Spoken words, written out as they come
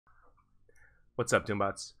What's up,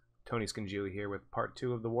 Doombots? Tony Scungili here with part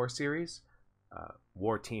 2 of the War series,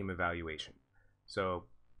 War Team Evaluation. So,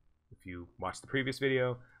 if you watched the previous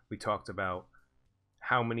video, we talked about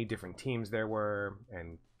how many different teams there were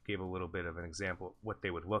and gave a little bit of an example of what they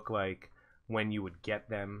would look like, when you would get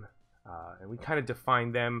them, and we kind of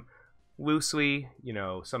defined them loosely. You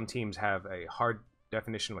know, some teams have a hard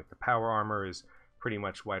definition, like the power armor is pretty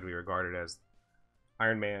much widely regarded as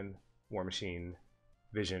Iron Man, War Machine,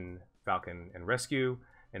 Vision, Falcon, and Rescue.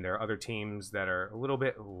 And there are other teams that are a little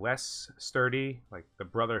bit less sturdy, like the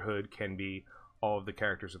Brotherhood can be all of the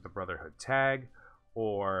characters with the Brotherhood tag,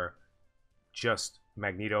 or just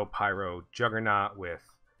Magneto, Pyro, Juggernaut with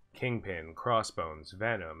Kingpin, Crossbones,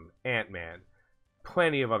 Venom, Ant-Man.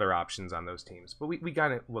 Plenty of other options on those teams, but we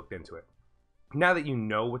kind of looked into it. Now that you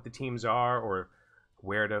know what the teams are, or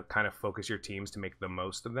where to kind of focus your teams to make the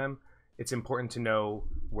most of them, it's important to know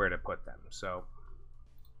where to put them. So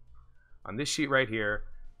on this sheet right here,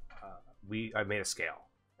 I made a scale.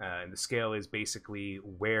 And the scale is basically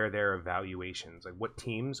where their evaluations, like what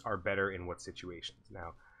teams are better in what situations.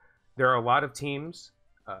 Now, there are a lot of teams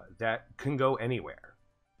that can go anywhere.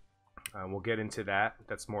 We'll get into that.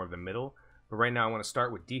 That's more of the middle. But right now I want to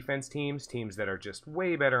start with defense teams that are just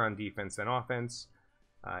way better on defense than offense,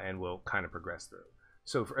 and we'll kind of progress through.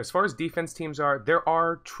 So as far as defense teams are, there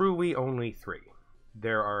are truly only 3.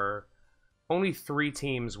 There are only 3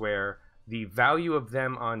 teams where the value of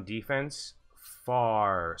them on defense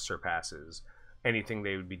far surpasses anything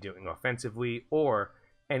they would be doing offensively, or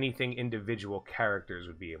anything individual characters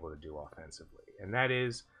would be able to do offensively. And that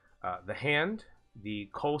is the Hand, the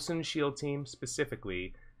Coulson Shield team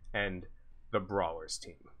specifically, and the Brawlers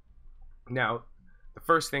team. Now, the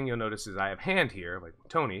first thing you'll notice is I have Hand here, like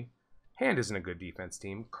Tony. Hand isn't a good defense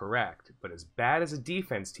team, correct, but as bad as a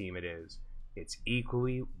defense team it is, it's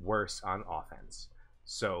equally worse on offense.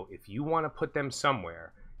 So if you want to put them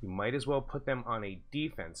somewhere, you might as well put them on a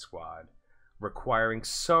defense squad, requiring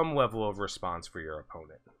some level of response for your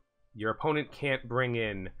opponent. Your opponent can't bring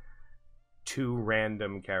in 2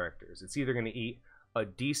 random characters. It's either going to eat a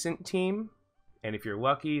decent team, and if you're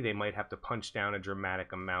lucky, they might have to punch down a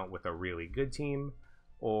dramatic amount with a really good team,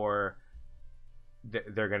 or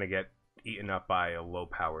they're going to get eaten up by a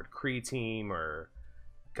low-powered Kree team, or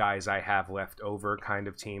guys I have left over kind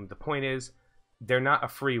of team. The point is, they're not a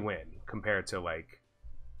free win compared to, like,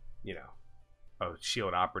 you know, a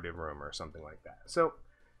Shield operative room or something like that. So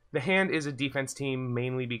the Hand is a defense team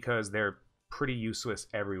mainly because they're pretty useless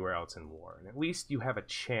everywhere else in war. And at least you have a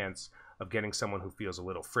chance of getting someone who feels a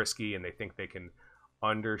little frisky and they think they can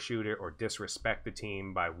undershoot it or disrespect the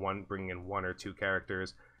team by bringing in 1 or 2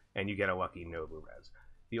 characters, and you get a lucky Nobu res.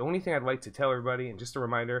 The only thing I'd like to tell everybody, and just a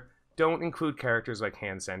reminder, don't include characters like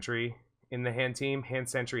Hand Sentry in the Hand team. Hand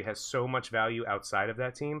Sentry has so much value outside of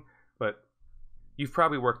that team, but you've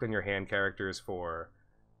probably worked on your Hand characters for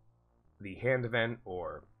the Hand event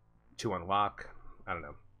or to unlock, I don't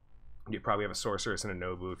know. You probably have a Sorceress and a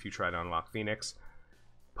Nobu if you try to unlock Phoenix.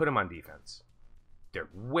 Put them on defense. They're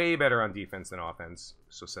way better on defense than offense,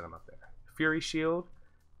 so set them up there. Fury Shield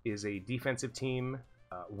is a defensive team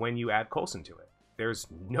when you add Coulson to it. There's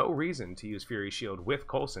no reason to use Fury Shield with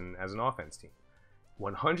Coulson as an offense team.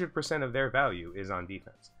 100% of their value is on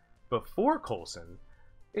defense. Before Coulson,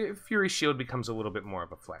 Fury Shield becomes a little bit more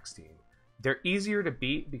of a flex team. They're easier to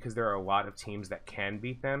beat because there are a lot of teams that can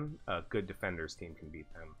beat them. A good Defenders team can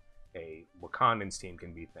beat them. A Wakandans team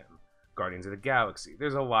can beat them. Guardians of the Galaxy.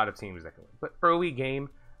 There's a lot of teams that can win. But early game,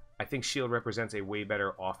 I think Shield represents a way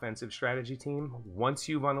better offensive strategy team. Once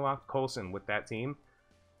you've unlocked Coulson with that team,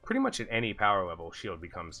 pretty much at any power level, Shield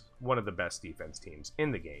becomes one of the best defense teams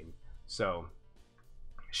in the game. So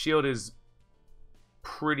Shield is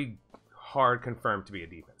pretty hard confirmed to be a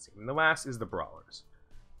defense team. And the last is the Brawlers.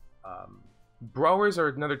 Brawlers are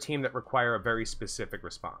another team that require a very specific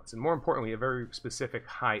response, and more importantly, a very specific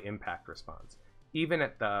high impact response. Even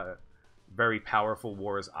at the very powerful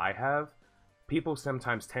wars I have, people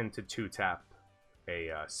sometimes tend to 2-tap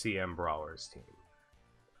a CM Brawlers team.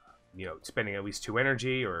 You know, spending at least 2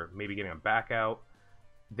 energy or maybe getting a back out.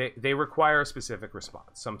 They require a specific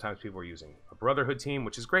response. Sometimes people are using a Brotherhood team,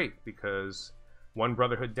 which is great because 1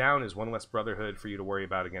 Brotherhood down is 1 less Brotherhood for you to worry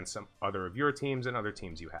about against some other of your teams and other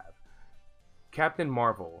teams you have. Captain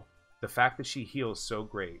Marvel, the fact that she heals so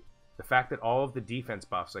great, the fact that all of the defense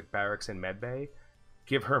buffs like Barracks and Medbay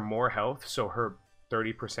give her more health, so her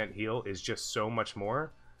 30% heal is just so much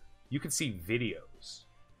more. You could see videos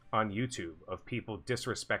on YouTube of people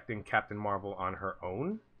disrespecting Captain Marvel on her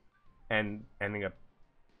own and ending up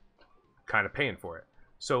kind of paying for it.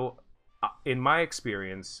 So in my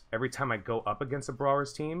experience, every time I go up against a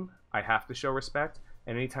Brawlers team, I have to show respect.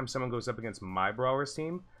 And anytime someone goes up against my Brawlers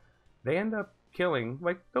team, they end up killing,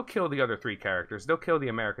 like, they'll kill the other 3 characters. They'll kill the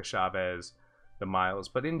America Chavez, the Miles,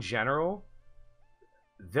 but in general,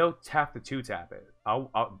 they'll have to 2-tap it.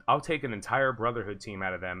 I'll take an entire Brotherhood team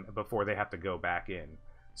out of them before they have to go back in.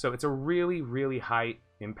 So it's a really, really high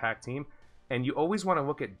impact team. And you always want to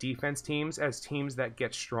look at defense teams as teams that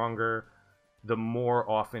get stronger the more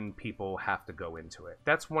often people have to go into it.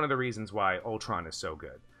 That's one of the reasons why Ultron is so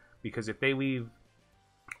good. Because if they leave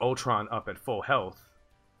Ultron up at full health,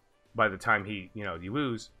 by the time you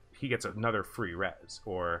lose, he gets another free res.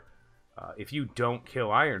 Or if you don't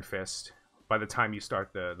kill Iron Fist, by the time you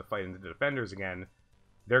start the fight into the defenders again,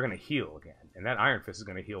 they're going to heal again. And that Iron Fist is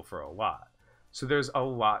going to heal for a lot. So there's a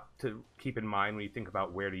lot to keep in mind when you think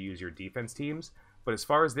about where to use your defense teams. But as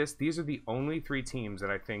far as this, these are the only 3 teams that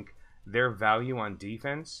I think their value on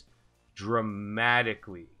defense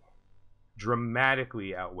dramatically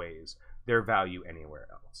outweighs their value anywhere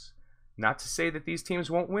else. Not to say that these teams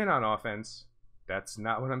won't win on offense. That's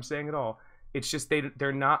not what I'm saying at all. It's just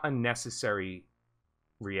they're not a necessary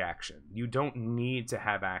reaction. You don't need to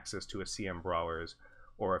have access to a CM Brawlers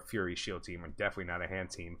or a Fury Shield team, or definitely not a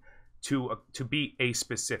Hand team, to beat a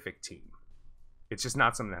specific team. It's just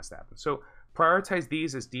not something that has to happen. So prioritize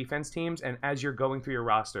these as defense teams, and as you're going through your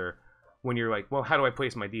roster, when you're like, well, how do I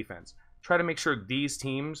place my defense? Try to make sure these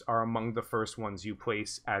teams are among the first ones you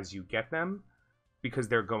place as you get them, because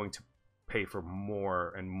they're going to pay for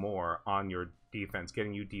more and more on your defense,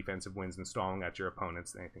 getting you defensive wins and stalling at your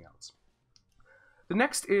opponents than anything else. The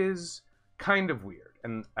next is kind of weird,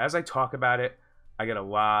 and as I talk about it, I get a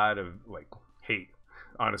lot of hate,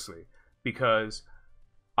 honestly, because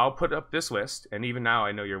I'll put up this list, and even now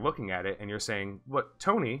I know you're looking at it and you're saying, what,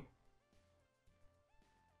 Tony,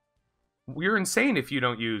 you're insane if you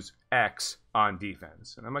don't use X on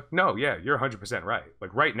defense. And I'm like, no, yeah, you're 100% right.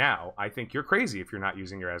 Like right now, I think you're crazy if you're not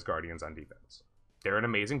using your Asgardians on defense. They're an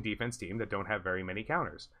amazing defense team that don't have very many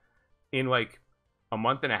counters. In like a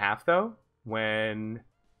month and a half, though, when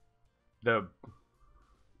the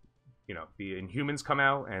Inhumans come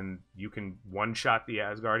out and you can one-shot the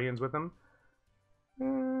Asgardians with them,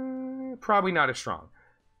 probably not as strong.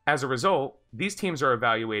 As a result, these teams are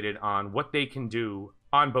evaluated on what they can do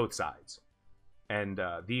on both sides. And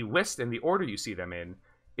the list and the order you see them in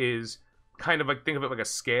is kind of like, think of it like a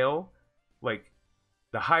scale. Like,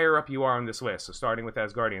 the higher up you are on this list, so starting with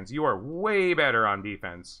Asgardians, you are way better on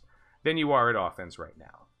defense than you are at offense right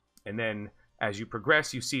now. And then as you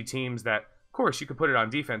progress, you see teams that, of course, you could put it on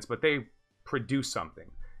defense, but they produce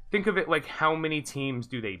something. Think of it like, how many teams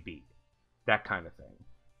do they beat? That kind of thing.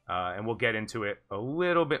 And we'll get into it a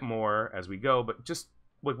little bit more as we go, but just,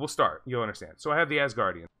 we'll start. You'll understand. So I have the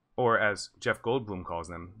Asgardians, or as Jeff Goldblum calls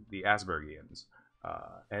them, the Aspergians.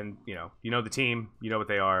 And, you know the team, you know what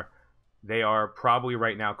they are. They are probably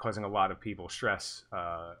right now causing a lot of people stress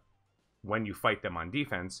when you fight them on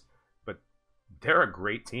defense, but they're a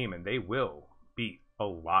great team, and they will beat a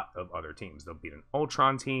lot of other teams. They'll beat an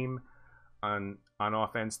Ultron team on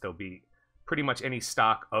offense. They'll beat pretty much any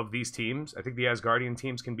stock of these teams. I think the Asgardian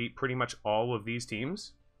teams can beat pretty much all of these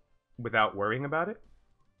teams without worrying about it.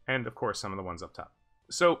 And, of course, some of the ones up top.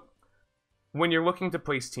 So, when you're looking to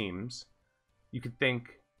place teams, you could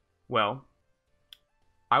think, well,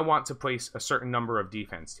 I want to place a certain number of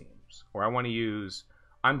defense teams. Or I want to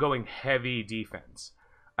I'm going heavy defense.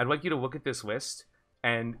 I'd like you to look at this list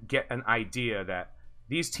and get an idea that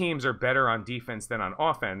these teams are better on defense than on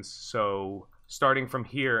offense. So, starting from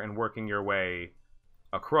here and working your way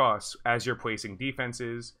across, as you're placing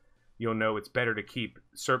defenses, you'll know it's better to keep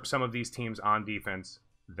some of these teams on defense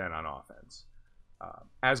than on offense.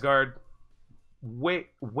 Asgard,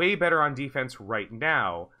 way better on defense right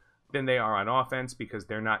now than they are on offense, because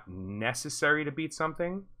they're not necessary to beat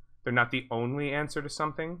something. They're not the only answer to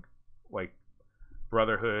something, like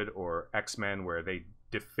Brotherhood or X-Men, where they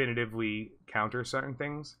definitively counter certain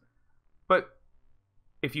things. But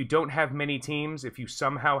if you don't have many teams, if you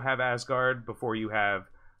somehow have Asgard before you have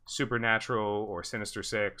Supernatural or Sinister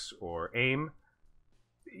Six or AIM,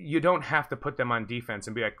 you don't have to put them on defense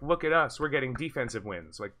and be like, look at us, we're getting defensive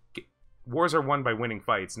wins. Like, wars are won by winning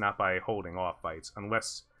fights, not by holding off fights,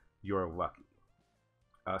 unless you're lucky.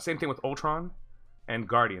 Same thing with Ultron and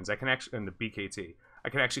Guardians. And the BKT. I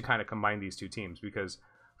can actually kind of combine these two teams, because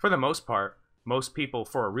for the most part, most people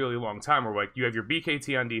for a really long time were like, you have your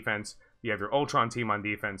BKT on defense, you have your Ultron team on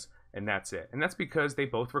defense, and that's it. And that's because they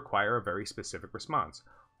both require a very specific response.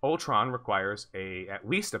 Ultron requires at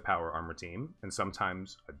least a power armor team, and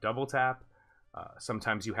sometimes a double tap.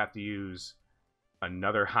 Sometimes you have to use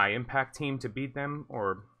another high impact team to beat them,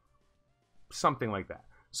 or something like that.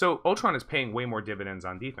 So Ultron is paying way more dividends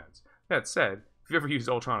on defense. That said, you ever used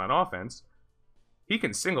Ultron on offense, he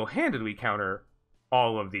can single-handedly counter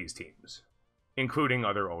all of these teams, including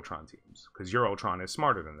other Ultron teams, because your Ultron is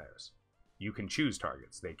smarter than theirs. You can choose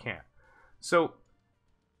targets. They can't. So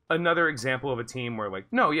another example of a team where, like,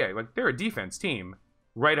 no, yeah, like, they're a defense team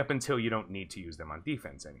right up until you don't need to use them on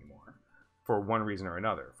defense anymore for one reason or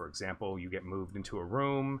another. For example, you get moved into a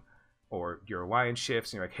room or your alliance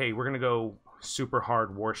shifts and you're like, hey, we're going to go super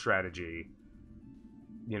hard war strategy,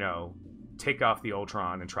 you know, take off the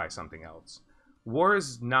Ultron and try something else. War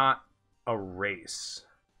is not a race,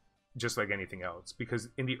 just like anything else, because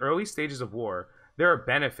in the early stages of war, there are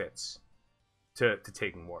benefits to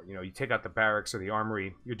taking war. You know, you take out the barracks or the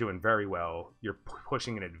armory, you're doing very well. You're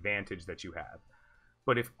pushing an advantage that you have.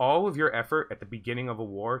 But if all of your effort at the beginning of a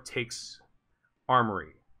war takes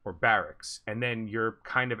armory or barracks, and then you're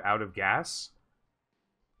kind of out of gas,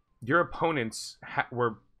 your opponents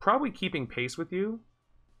were probably keeping pace with you,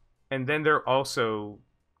 and then they're also,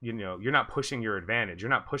 you know, you're not pushing your advantage. You're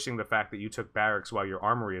not pushing the fact that you took barracks while your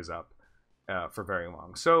armory is up for very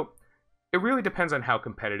long. So it really depends on how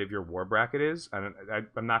competitive your war bracket is. I'm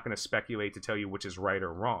not going to speculate to tell you which is right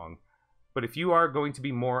or wrong. But if you are going to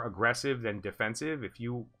be more aggressive than defensive, if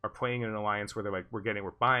you are playing in an alliance where they're like,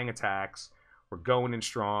 we're buying attacks, we're going in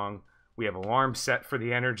strong, we have alarms set for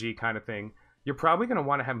the energy kind of thing, you're probably going to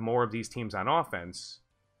want to have more of these teams on offense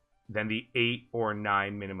than the 8 or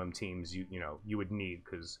 9 minimum teams you would need.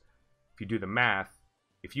 Because if you do the math,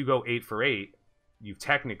 if you go 8 for 8, you've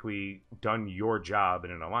technically done your job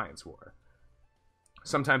in an alliance war.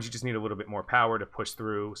 Sometimes you just need a little bit more power to push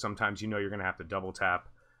through. Sometimes you know you're going to have to double tap,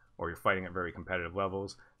 or you're fighting at very competitive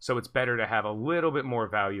levels. So it's better to have a little bit more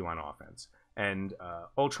value on offense. And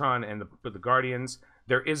Ultron and the Guardians,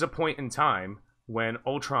 there is a point in time when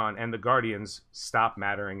Ultron and the Guardians stop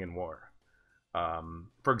mattering in war.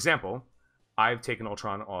 For example, I've taken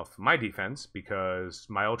Ultron off my defense because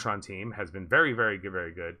my Ultron team has been very, very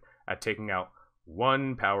good at taking out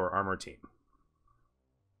one power armor team.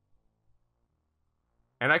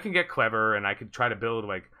 And I can get clever and I could try to build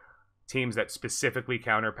like teams that specifically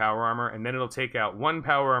counter power armor, and then it'll take out one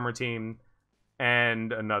power armor team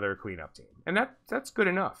and another cleanup team. And that's good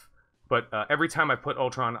enough. But every time I put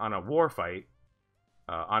Ultron on a war fight,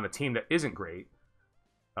 on a team that isn't great,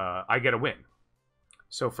 I get a win.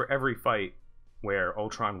 So for every fight where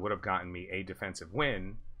Ultron would have gotten me a defensive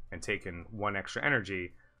win and taken 1 extra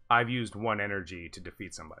energy, I've used 1 energy to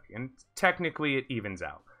defeat somebody. And technically it evens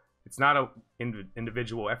out. It's not an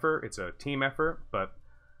individual effort, it's a team effort, but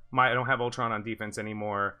I don't have Ultron on defense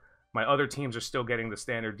anymore. My other teams are still getting the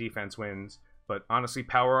standard defense wins, but honestly,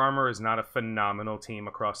 Power Armor is not a phenomenal team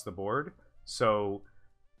across the board. So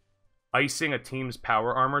icing a team's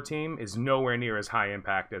Power Armor team is nowhere near as high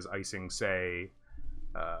impact as icing, say,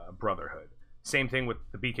 Brotherhood. Same thing with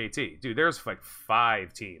the BKT. Dude, there's like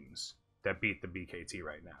 5 teams that beat the BKT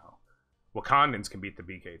right now. Wakandans can beat the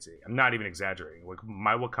BKT. I'm not even exaggerating. Like,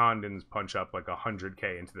 my Wakandans punch up like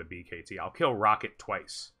 100k into the BKT. I'll kill Rocket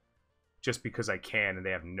twice just because I can, and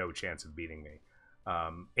they have no chance of beating me.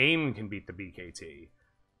 AIM can beat the BKT.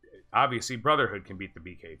 Obviously, Brotherhood can beat the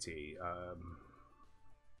BKT.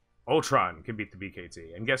 Ultron can beat the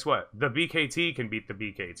BKT. And guess what? The BKT can beat the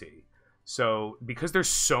BKT. So, because there's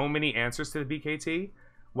so many answers to the BKT,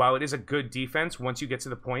 while it is a good defense, once you get to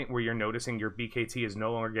the point where you're noticing your BKT is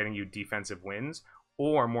no longer getting you defensive wins,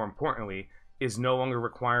 or more importantly, is no longer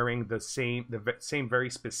requiring the same very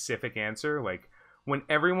specific answer, like when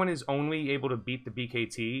everyone is only able to beat the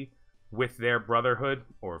BKT with their Brotherhood,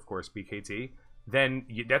 or of course BKT, then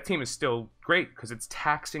that team is still great because it's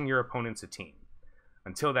taxing your opponent's a team.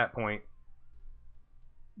 Until that point,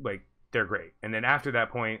 like, they're great. And then after that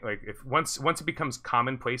point, like, if once it becomes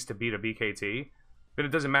commonplace to beat a BKT, then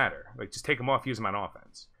it doesn't matter. Like, just take them off, use them on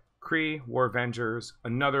offense. Kree, War Avengers,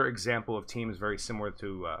 another example of teams very similar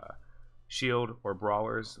to Shield or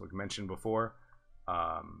Brawlers, like mentioned before,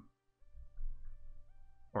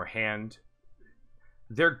 or Hand.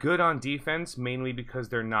 They're good on defense, mainly because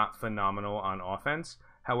they're not phenomenal on offense.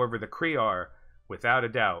 However, the Kree are, without a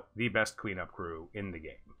doubt, the best cleanup crew in the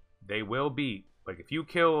game. They will beat, like, if you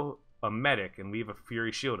kill a medic and leave a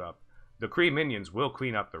Fury Shield up, the Kree minions will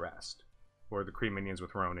clean up the rest. Or the Kree minions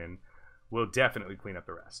with Ronin will definitely clean up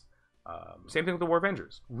the rest. Same thing with the War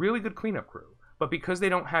Avengers. Really good cleanup crew. But because they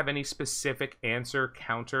don't have any specific answer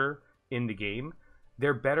counter in the game,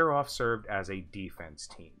 they're better off served as a defense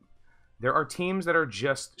team. There are teams that are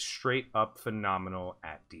just straight up phenomenal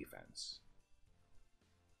at defense.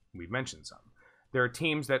 We've mentioned some. There are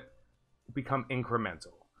teams that become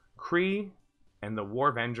incremental. Kree and the War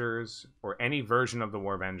Avengers, or any version of the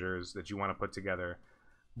War Avengers that you want to put together,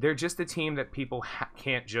 they're just a team that people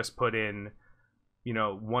can't just put in you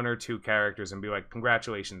know, 1 or 2 characters and be like,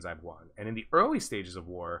 congratulations, I've won. And in the early stages of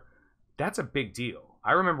war, that's a big deal.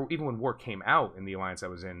 I remember even when war came out in the alliance I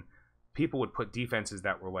was in, people would put defenses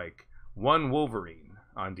that were like 1 Wolverine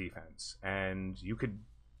on defense, and you could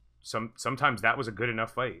sometimes that was a good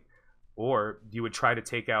enough fight. Or you would try to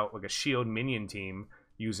take out like a shield minion team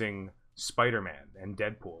using Spider-Man and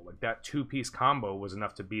Deadpool. Like that 2-piece combo was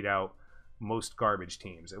enough to beat out most garbage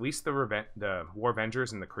teams. At least the War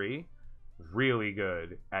Avengers and the Kree, really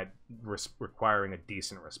good at requiring a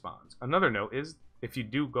decent response. Another note is, if you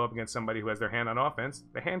do go up against somebody who has their hand on offense,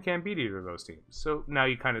 the hand can't beat either of those teams. So now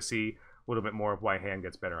you kind of see a little bit more of why hand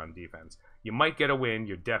gets better on defense. You might get a win.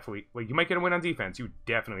 You might get a win on defense. You're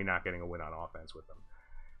definitely not getting a win on offense with them.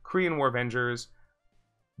 Korean War Avengers,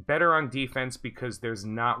 better on defense because there's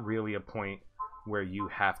not really a point where you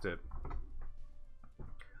have to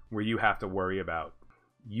worry about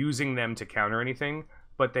using them to counter anything,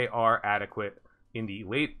 but they are adequate in the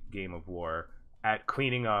late game of war at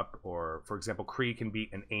cleaning up. Or, for example, Kree can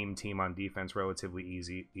beat an AIM team on defense relatively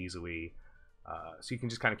easily. So you can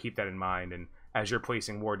just kind of keep that in mind. And as you're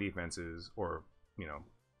placing war defenses, or, you know,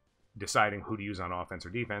 deciding who to use on offense or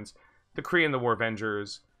defense, the Kree and the War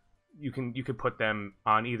Avengers, you could put them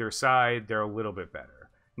on either side. They're a little bit better.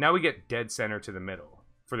 Now we get dead center to the middle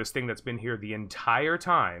for this thing that's been here the entire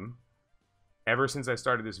time, ever since I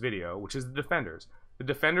started this video, which is the defenders. The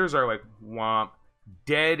defenders are like womp,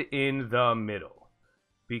 dead in the middle,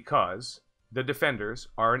 because the defenders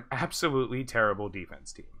are an absolutely terrible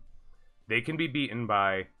defense team. They can be beaten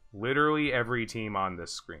by literally every team on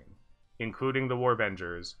this screen, including the War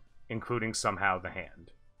Avengers, including somehow the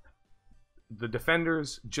Hand. The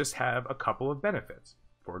defenders just have a couple of benefits.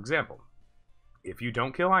 For example, if you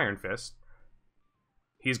don't kill Iron Fist,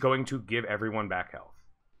 he's going to give everyone back health.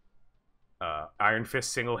 Iron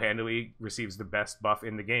Fist single-handedly receives the best buff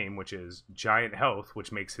in the game, which is giant health,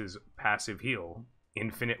 which makes his passive heal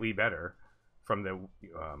infinitely better from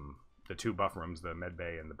the 2 buff rooms, the med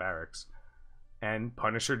bay and the barracks. And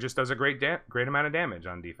Punisher just does a great amount of damage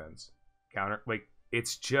on defense.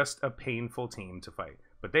 It's just a painful team to fight.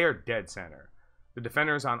 But they are dead center. The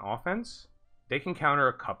defenders on offense, they can counter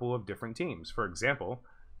a couple of different teams. For example,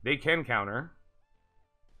 they can counter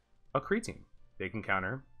a Kree team. They can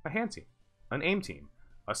counter a Hand team, an AIM team,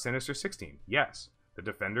 a Sinister Six team. Yes, the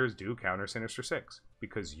defenders do counter Sinister Six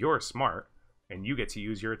because you're smart and you get to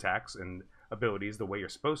use your attacks and abilities the way you're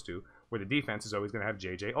supposed to, where the defense is always going to have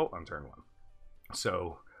JJ ult on turn 1.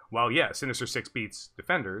 So, while, yeah, Sinister Six beats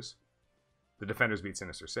defenders, the defenders beat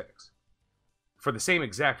Sinister Six. For the same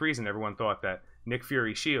exact reason everyone thought that Nick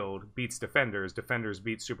Fury Shield beats Defenders, Defenders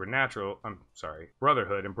beat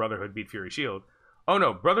Brotherhood, and Brotherhood beat Fury Shield. Oh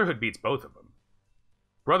no, Brotherhood beats both of them.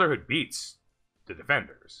 Brotherhood beats the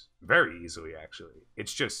Defenders very easily, actually.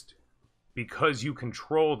 It's just because you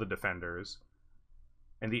control the Defenders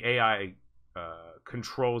and the AI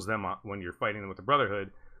controls them when you're fighting them with the Brotherhood,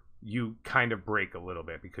 you kind of break a little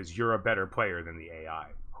bit because you're a better player than the AI,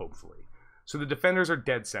 hopefully. So the Defenders are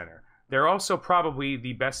dead center. They're also probably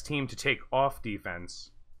the best team to take off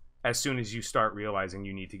defense as soon as you start realizing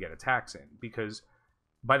you need to get attacks in. Because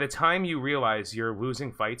by the time you realize you're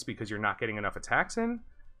losing fights because you're not getting enough attacks in,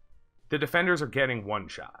 the defenders are getting one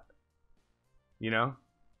shot. You know?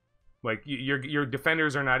 Like, your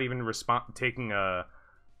defenders are not even taking a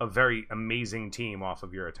very amazing team off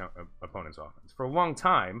of your opponent's offense. For a long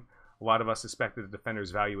time, a lot of us suspected the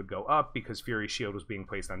defender's value would go up because Fury's shield was being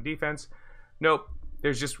placed on defense. Nope.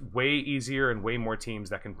 There's just way easier and way more teams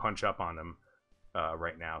that can punch up on them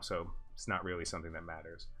right now, so it's not really something that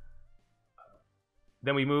matters.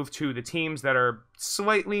 Then we move to the teams that are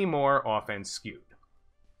slightly more offense skewed.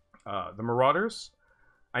 The Marauders,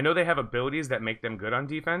 I know they have abilities that make them good on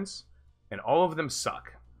defense, and all of them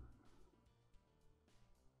suck.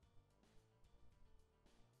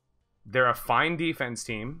 They're a fine defense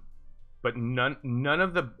team, but none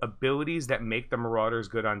of the abilities that make the Marauders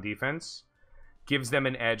good on defense gives them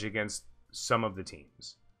an edge against some of the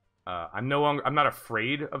teams. I'm not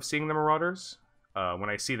afraid of seeing the Marauders. When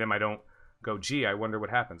I see them, I don't go, gee, I wonder what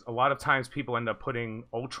happens. A lot of times people end up putting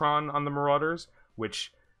Ultron on the Marauders,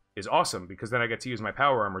 which is awesome because then I get to use my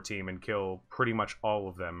Power Armor team and kill pretty much all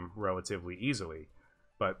of them relatively easily.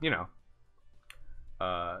 But, you know,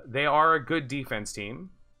 they are a good defense team.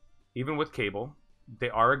 Even with Cable, they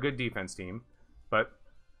are a good defense team. But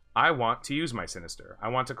I want to use my Sinister. I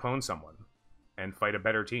want to clone someone and fight a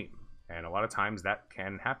better team. And a lot of times that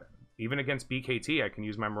can happen. Even against BKT, I can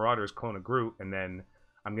use my Marauders, clone a Groot, and then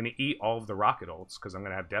I'm going to eat all of the rocket ults because I'm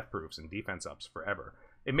going to have death proofs and defense ups forever.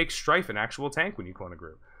 It makes Strife an actual tank when you clone a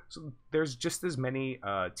Groot. So there's just as many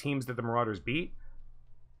teams that the Marauders beat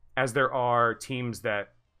as there are teams that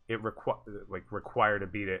it require to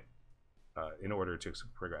beat it in order to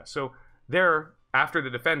progress. So they're, after the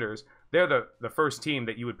defenders, they're the first team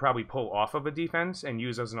that you would probably pull off of a defense and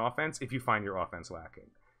use as an offense if you find your offense lacking.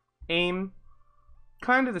 Aim,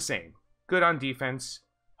 kind of the same. Good on defense,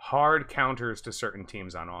 hard counters to certain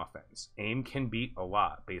teams on offense. Aim can beat a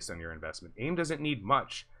lot based on your investment. Aim doesn't need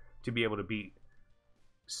much to be able to beat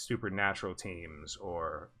supernatural teams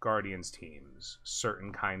or guardians teams,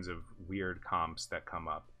 certain kinds of weird comps that come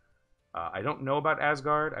up. I don't know about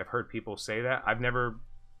Asgard. I've heard people say that.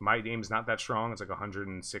 My aim's not that strong. It's like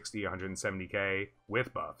 160, 170k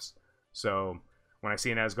with buffs. So when I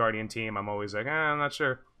see an Asgardian team, I'm always like, I'm not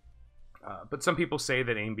sure. But some people say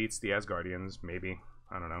that aim beats the Asgardians. Maybe.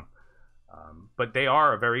 I don't know. But they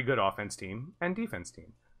are a very good offense team and defense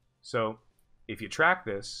team. So if you track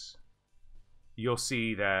this, you'll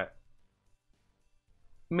see that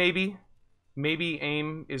maybe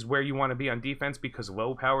aim is where you want to be on defense, because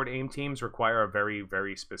low-powered aim teams require a very,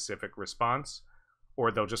 very specific response,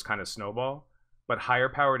 or they'll just kind of snowball. But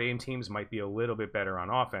higher-powered aim teams might be a little bit better on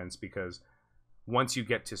offense, because once you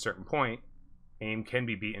get to a certain point, aim can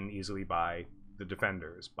be beaten easily by the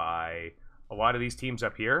defenders, by a lot of these teams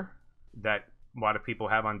up here that a lot of people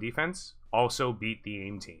have on defense also beat the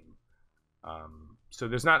aim team. So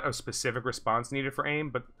there's not a specific response needed for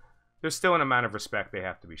aim, but there's still an amount of respect they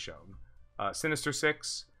have to be shown. Sinister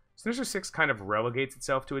Six kind of relegates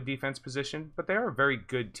itself to a defense position, but they are a very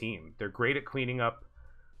good team. They're great at cleaning up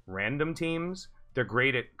random teams. They're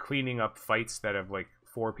great at cleaning up fights that have like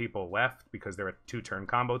 4 people left because they're a 2-turn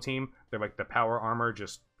combo team. They're like the power armor,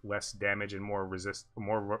 just less damage and more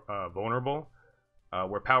vulnerable.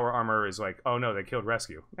 Where power armor is like, oh no, they killed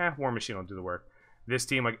rescue. War Machine will do the work. This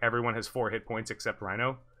team, like, everyone has 4 hit points except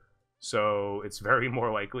Rhino. So it's very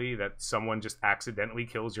more likely that someone just accidentally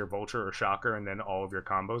kills your Vulture or Shocker and then all of your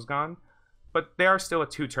combos gone. But they are still a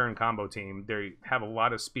 2-turn combo team. They have a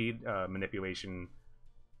lot of speed manipulation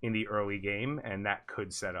in the early game, and that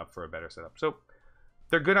could set up for a better setup. So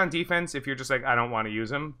they're good on defense if you're just like, I don't want to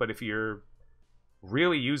use them. But if you're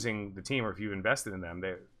really using the team, or if you've invested in them,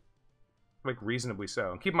 they're like reasonably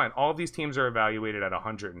so. And keep in mind, all of these teams are evaluated at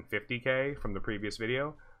 150k from the previous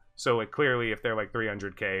video. So like clearly, if they're like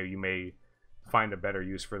 300k, you may find a better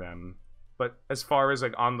use for them. But as far as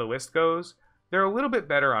like on the list goes, they're a little bit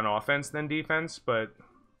better on offense than defense, but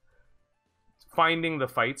finding the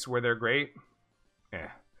fights where they're great,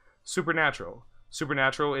 Supernatural.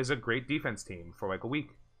 Supernatural is a great defense team for like a week.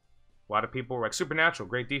 A lot of people were like, Supernatural,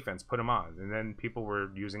 great defense, put them on. And then people were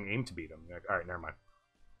using aim to beat them. Like, all right, never mind.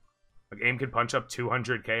 Like, aim could punch up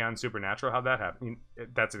 200k on Supernatural. How'd that happen? I mean,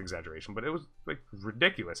 that's an exaggeration, but it was like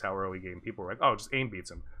ridiculous how early game people were like, oh, just aim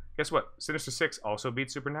beats him. Guess what? Sinister Six also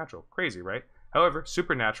beats Supernatural. Crazy, right? However,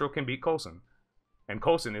 Supernatural can beat Coulson. And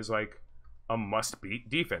Coulson is like a must-beat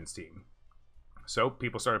defense team. So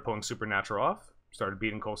people started pulling Supernatural off, started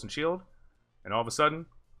beating Coulson Shield, and all of a sudden,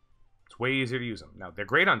 it's way easier to use them. Now, they're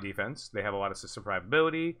great on defense. They have a lot of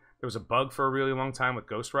survivability. There was a bug for a really long time with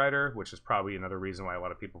Ghost Rider, which is probably another reason why a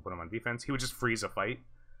lot of people put him on defense. He would just freeze a fight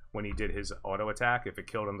when he did his auto attack if it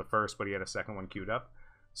killed him the first, but he had a second one queued up.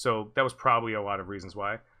 So that was probably a lot of reasons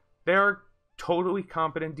why. They're a totally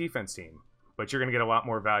competent defense team, but you're going to get a lot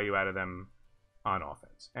more value out of them on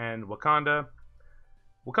offense. And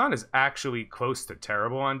Wakanda's actually close to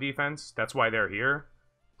terrible on defense. That's why they're here.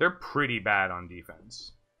 They're pretty bad on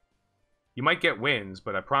defense. You might get wins,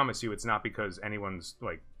 but I promise you it's not because anyone's,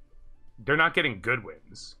 like, they're not getting good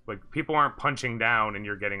wins. Like, people aren't punching down and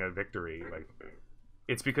you're getting a victory. Like,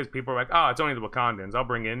 it's because people are like, oh, it's only the Wakandans. I'll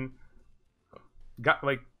bring in,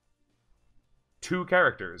 like, 2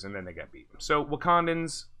 characters, and then they get beat. So,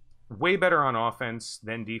 Wakandans, way better on offense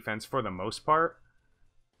than defense for the most part.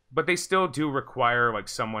 But they still do require, like,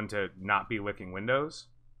 someone to not be licking windows.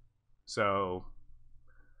 So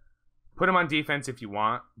put them on defense if you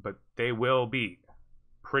want, but they will beat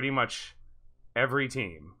pretty much every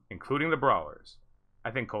team, including the Brawlers.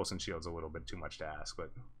 I think Coulson Shield's a little bit too much to ask,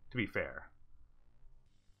 but to be fair,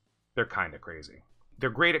 they're kind of crazy. They're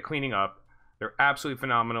great at cleaning up. They're absolutely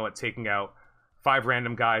phenomenal at taking out 5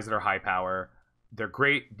 random guys that are high power. They're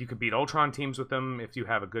great. You could beat Ultron teams with them if you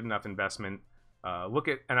have a good enough investment. Look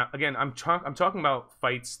at, and again, I'm talking about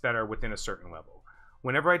fights that are within a certain level.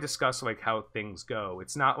 Whenever I discuss like how things go,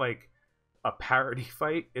 it's not like a parity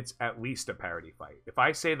fight. It's at least a parity fight. If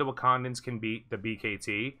I say the Wakandans can beat the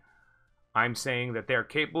BKT, I'm saying that they're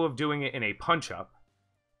capable of doing it in a punch-up,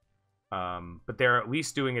 but they're at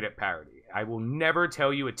least doing it at parity. I will never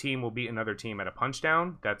tell you a team will beat another team at a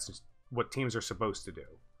punch-down. That's just what teams are supposed to do.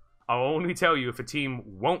 I'll only tell you if a team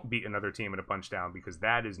won't beat another team at a punch-down, because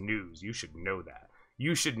that is news. You should know that.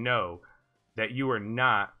 you should know that you are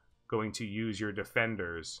not going to use your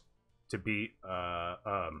defenders to beat, I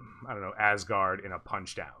don't know, Asgard in a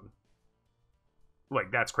punch down.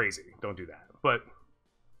 Like, that's crazy. Don't do that. But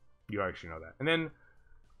you actually know that. And then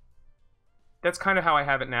that's kind of how I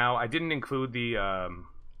have it now. I didn't include the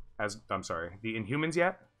the Inhumans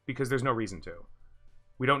yet because there's no reason to.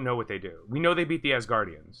 We don't know what they do. We know they beat the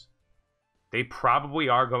Asgardians. They probably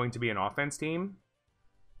are going to be an offense team.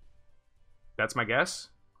 That's my guess.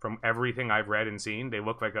 From everything I've read and seen, they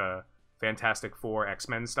look like a Fantastic Four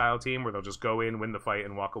X-Men style team where they'll just go in, win the fight,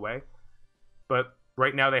 and walk away. But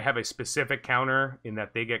right now they have a specific counter in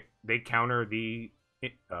that they counter the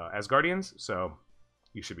Asgardians, so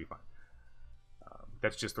you should be fine.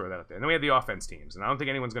 Let's just throw that out there. And then we have the offense teams, and I don't think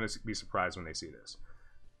anyone's going to be surprised when they see this.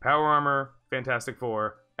 Power Armor, Fantastic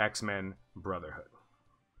Four, X-Men, Brotherhood.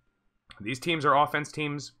 These teams are offense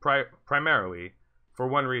teams primarily for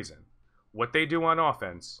one reason. What they do on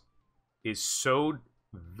offense is so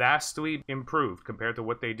vastly improved compared to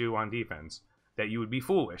what they do on defense that you would be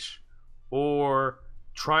foolish or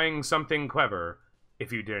trying something clever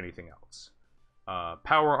if you did anything else.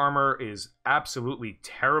 Power Armor is absolutely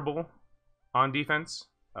terrible on defense.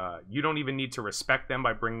 You don't even need to respect them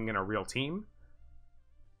by bringing in a real team.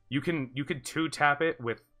 You could two-tap it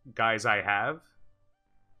with guys I have.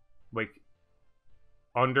 Like,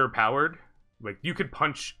 underpowered. Like, you could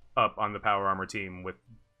punch up on the Power Armor team with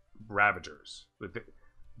Ravagers.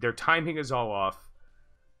 Their timing is all off.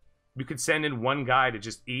 You could send in one guy to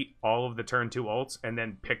just eat all of the turn 2 ults and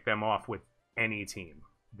then pick them off with any team.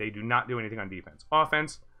 They do not do anything on defense.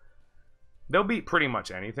 Offense, they'll beat pretty much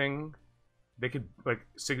anything. They could, like,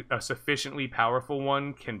 a sufficiently powerful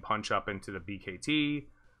one can punch up into the BKT.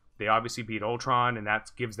 They obviously beat Ultron, and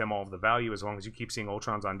that gives them all of the value. As long as you keep seeing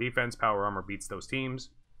Ultrons on defense, Power Armor beats those teams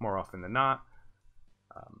more often than not.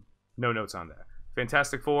 No notes on that.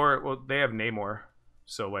 Fantastic Four, well, they have Namor.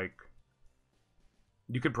 So, like,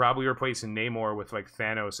 you could probably replace Namor with, like,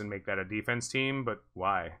 Thanos and make that a defense team, but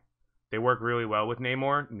why? They work really well with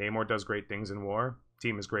Namor. Namor does great things in war.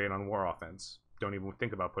 Team is great on war offense. Don't even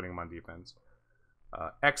think about putting him on defense.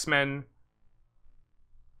 X-Men,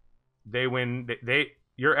 they win.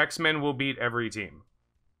 Your X-Men will beat every team.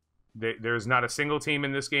 There's not a single team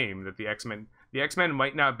in this game that the X-Men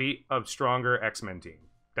might not beat a stronger X-Men team.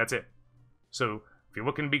 That's it. So if you're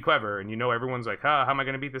looking to be clever and you know everyone's like, how am I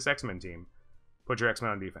going to beat this X-Men team? Put your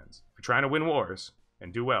X-Men on defense. If you're trying to win wars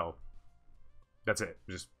and do well, that's it.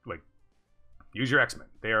 Just, like, use your X-Men.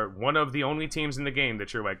 They are one of the only teams in the game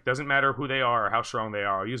that you're like, doesn't matter who they are or how strong they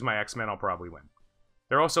are, I'll use my X-Men, I'll probably win.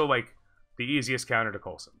 They're also, like, the easiest counter to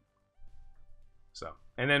Coulson. So,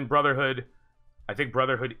 and then Brotherhood, I think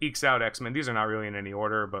Brotherhood ekes out X-Men. These are not really in any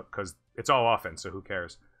order, but because it's all offense, so who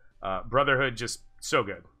cares? Brotherhood, just so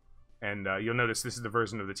good. And you'll notice this is the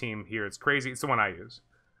version of the team here. It's crazy. It's the one I use.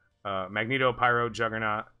 Magneto, Pyro,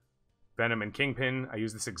 Juggernaut, Venom, and Kingpin. I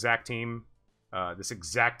use this exact team. This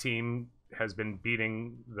exact team has been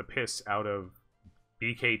beating the piss out of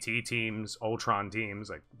BKT teams, Ultron teams.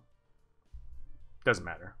 Like, doesn't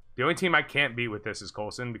matter. The only team I can't beat with this is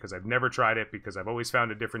Coulson because I've never tried it because I've always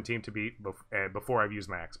found a different team to beat before I've used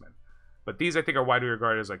my X-Men. But these, I think, are widely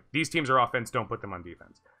regarded as, like, these teams are offense, don't put them on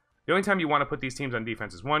defense. The only time you want to put these teams on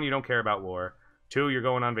defense is, 1, you don't care about war. 2, you're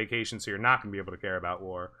going on vacation, so you're not going to be able to care about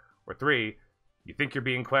war. Or 3, you think you're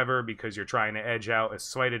being clever because you're trying to edge out a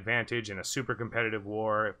slight advantage in a super competitive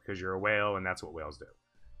war because you're a whale, and that's what whales do.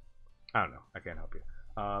 I don't know. I can't help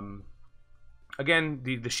you. Again,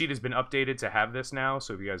 the sheet has been updated to have this now,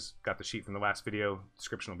 so if you guys got the sheet from the last video,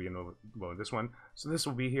 description will be in the this one. So this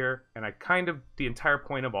will be here, and the entire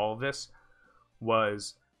point of all of this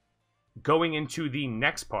was going into the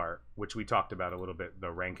next part, which we talked about a little bit, the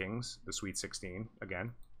rankings, the Sweet 16.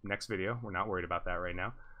 Again, next video. We're not worried about that right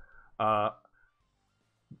now.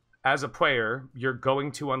 As a player, you're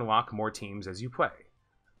going to unlock more teams as you play.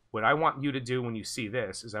 What I want you to do when you see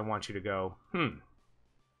this is I want you to go,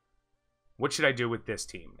 what should I do with this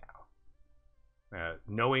team now?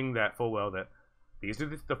 Knowing that full well that these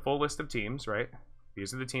are the full list of teams, right?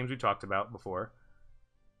 These are the teams we talked about before.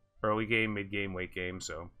 Early game, mid game, late game.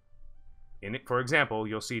 So, for example,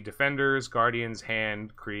 you'll see Defenders, Guardians,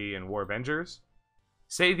 Hand, Kree, and War Avengers.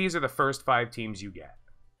 Say these are the first 5 teams you get,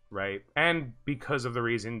 right? And because of the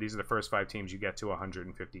reason, these are the first 5 teams you get to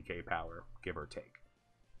 150k power, give or take.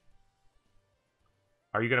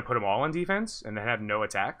 Are you going to put them all on defense and then have no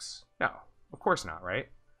attacks? No, of course not, right?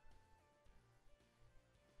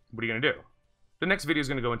 What are you going to do? The next video is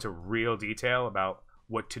going to go into real detail about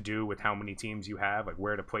what to do with how many teams you have, like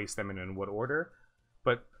where to place them and in what order.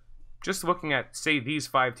 But just looking at, say these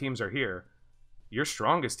 5 teams are here, your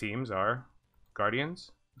strongest teams are Guardians,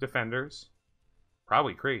 Defenders,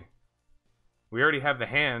 probably Kree. We already have the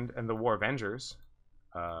Hand and the War Avengers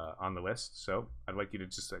on the list, so I'd like you to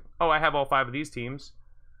just like, oh, I have all 5 of these teams.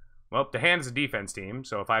 Well, the Hand is a defense team,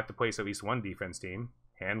 so if I have to place at least one defense team,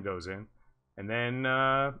 Hand goes in. And then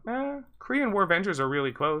Kree and War Avengers are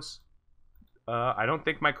really close. I don't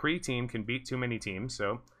think my Kree team can beat too many teams,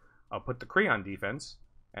 so I'll put the Kree on defense,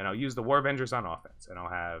 and I'll use the War Avengers on offense, and I'll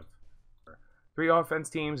have 3 offense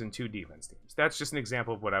teams and 2 defense teams. That's just an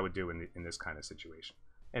example of what I would do in this kind of situation.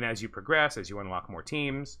 And as you progress, as you unlock more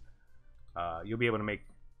teams, you'll be able to make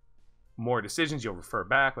more decisions. You'll refer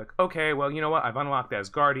back, like, okay, well, you know what? I've unlocked as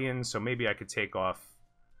Guardians, so maybe I could take off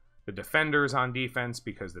the Defenders on defense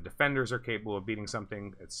because the Defenders are capable of beating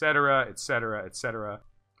something, etc., etc., etc.,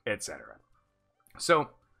 etc. So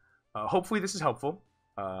hopefully this is helpful.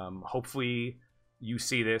 Hopefully you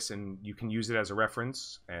see this and you can use it as a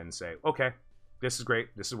reference and say, okay, this is great.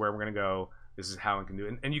 This is where we're going to go. This is how I can do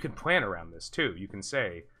it. And you can plan around this too. You can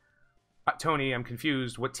say, Tony, I'm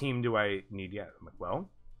confused. What team do I need yet? I'm like, well,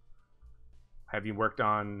 have you worked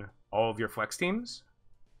on all of your flex teams?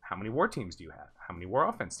 How many war teams do you have? How many war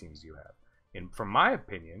offense teams do you have? And from my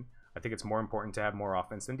opinion, I think it's more important to have more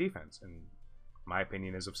offense than defense. And my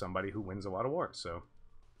opinion is of somebody who wins a lot of wars. So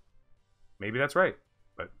maybe that's right.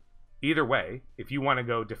 But either way, if you want to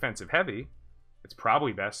go defensive heavy, it's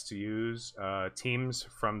probably best to use teams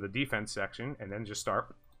from the defense section and then just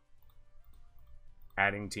start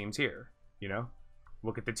adding teams here. You know,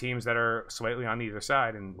 look at the teams that are slightly on either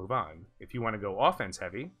side and move on. If you want to go offense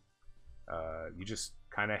heavy, you just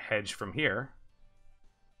kind of hedge from here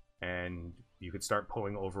and you could start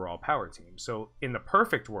pulling overall power teams. So in the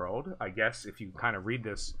perfect world, I guess if you kind of read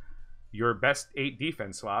this, your best 8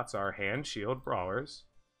 defense slots are Hand, Shield, Brawlers,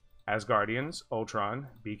 Asgardians, Ultron,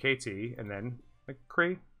 BKT, and then like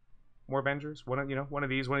Kree, War Avengers, one of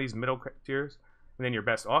these middle tiers. And then your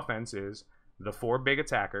best offense is the 4 big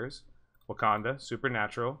attackers, Wakanda,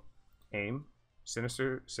 Supernatural, AIM,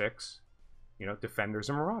 Sinister Six, Defenders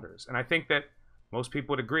and Marauders. And I think that most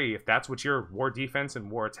people would agree, if that's what your war defense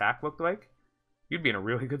and war attack looked like, you'd be in a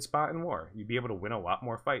really good spot in war. You'd be able to win a lot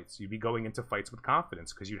more fights. You'd be going into fights with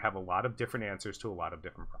confidence because you'd have a lot of different answers to a lot of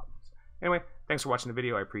different problems. Anyway, thanks for watching the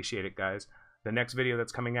video. I appreciate it, guys. The next video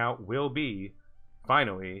that's coming out will be,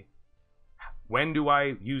 finally, when do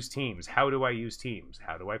I use teams? How do I use teams?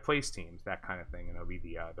 How do I place teams? That kind of thing. And it'll be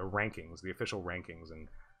the rankings, the official rankings, and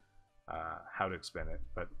how to explain it.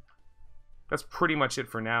 But that's pretty much it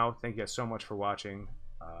for now. Thank you guys so much for watching.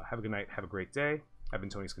 Have a good night. Have a great day. I've been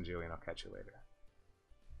Tony Scungili, and I'll catch you later.